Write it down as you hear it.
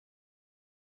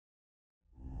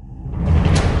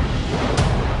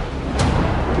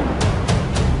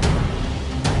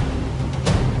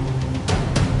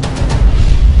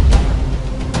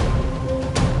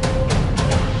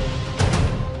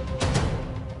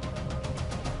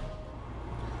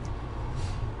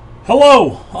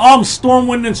Hello, I'm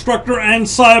Stormwind instructor and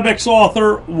Cybex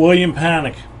author William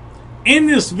Panic. In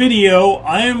this video,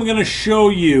 I am going to show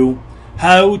you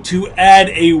how to add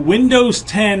a Windows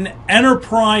 10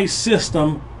 enterprise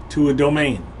system to a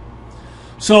domain.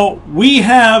 So we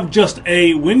have just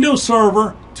a Windows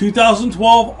Server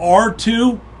 2012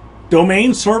 R2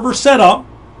 domain server set up,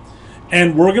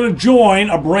 and we're going to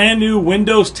join a brand new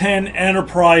Windows 10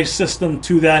 enterprise system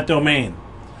to that domain.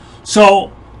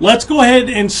 So let's go ahead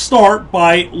and start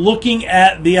by looking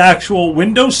at the actual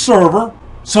Windows Server.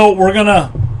 So we're going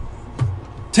to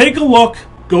take a look,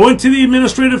 go into the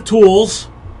administrative tools,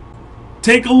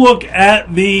 take a look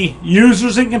at the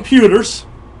users and computers,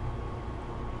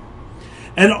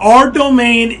 and our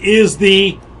domain is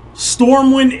the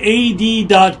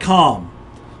stormwindad.com.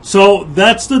 So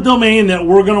that's the domain that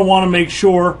we're going to want to make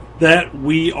sure that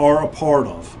we are a part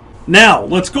of. Now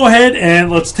let's go ahead and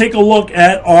let's take a look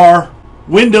at our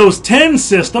Windows 10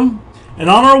 system. And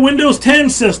on our Windows 10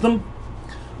 system,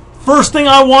 first thing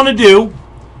I want to do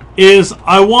is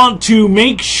I want to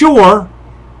make sure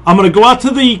I'm going to go out to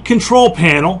the control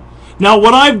panel. Now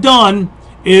what I've done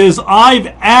is I've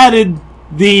added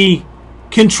the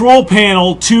control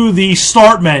panel to the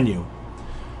start menu.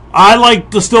 I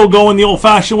like to still go in the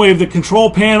old-fashioned way of the control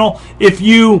panel.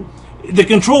 The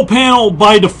control panel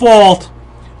by default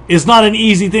is not an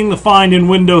easy thing to find in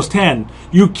Windows 10.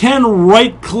 You can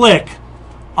right-click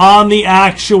on the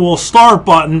actual start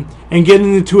button and get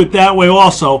into it that way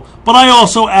also, but I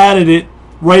also added it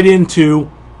right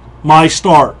into my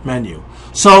start menu.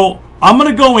 So I'm going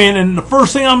to go in, and the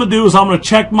first thing I'm going to do is I'm going to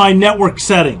check my network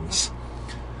settings.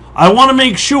 I want to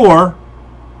make sure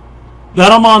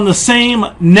that I'm on the same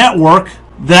network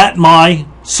that my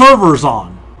server's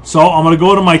on. So I'm going to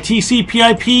go to my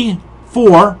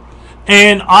TCP/IP4,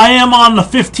 and I am on the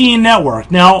 15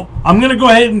 network. Now I'm going to go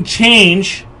ahead and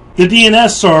change the DNS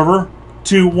server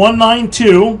to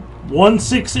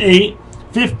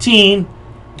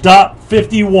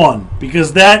 192.168.15.51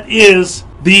 because that is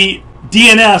the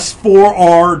DNS for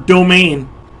our domain.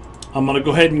 I'm going to go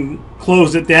ahead and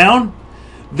close it down.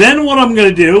 Then what I'm going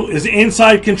to do is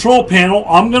inside control panel,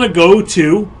 I'm going to go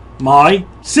to my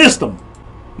system.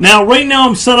 Now right now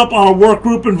I'm set up on a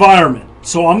workgroup environment.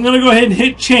 So I'm going to go ahead and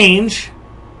hit change.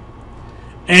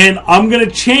 And I'm going to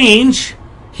change,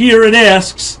 here it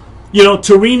asks,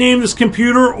 to rename this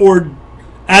computer or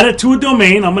add it to a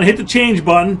domain. I'm going to hit the change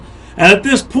button. And at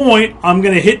this point, I'm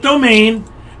going to hit domain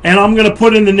and I'm going to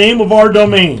put in the name of our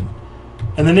domain.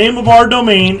 And the name of our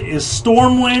domain is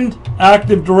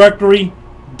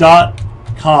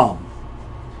stormwindactivedirectory.com.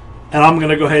 And I'm going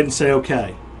to go ahead and say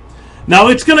OK. Now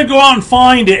it's going to go out and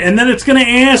find it, and then it's going to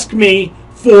ask me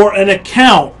for an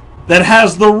account that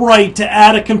has the right to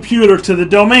add a computer to the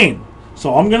domain.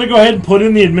 So I'm going to go ahead and put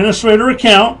in the administrator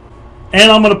account,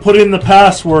 and I'm going to put in the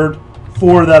password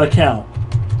for that account.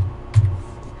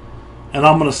 And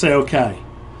I'm going to say OK.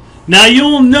 Now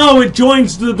you'll know it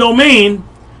joins the domain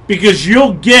because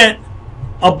you'll get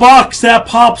a box that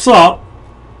pops up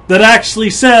that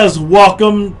actually says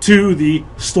welcome to the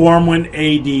Stormwind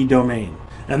AD domain.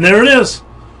 And there it is.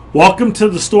 Welcome to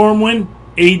the Stormwind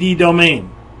AD domain.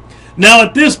 Now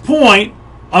at this point,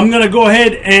 I'm going to go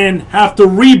ahead and have to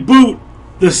reboot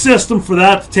the system for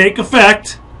that to take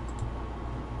effect.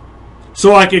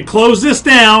 So I can close this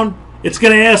down. It's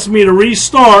going to ask me to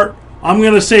restart. I'm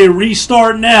going to say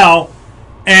restart now,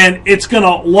 and it's going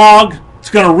to log, it's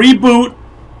going to reboot,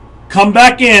 come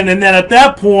back in, and then at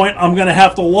that point I'm going to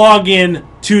have to log in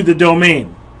to the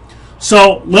domain.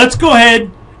 So let's go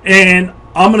ahead and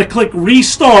I'm going to click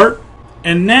restart,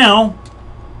 and now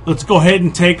let's go ahead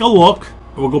and take a look.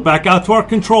 We'll go back out to our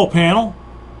control panel.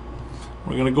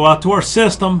 We're going to go out to our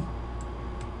system,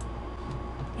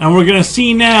 and we're going to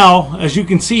see now, as you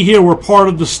can see here, we're part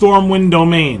of the Stormwind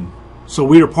domain. So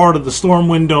we are part of the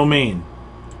Stormwind domain.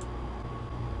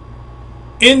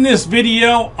 In this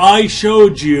video, I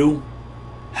showed you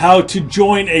how to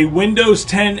join a Windows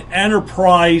 10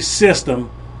 enterprise system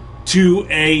to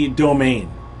a domain.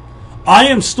 I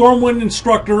am Stormwind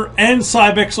instructor and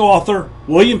Cybex author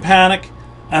William Panic,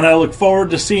 and I look forward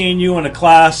to seeing you in a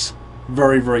class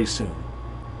very, very soon.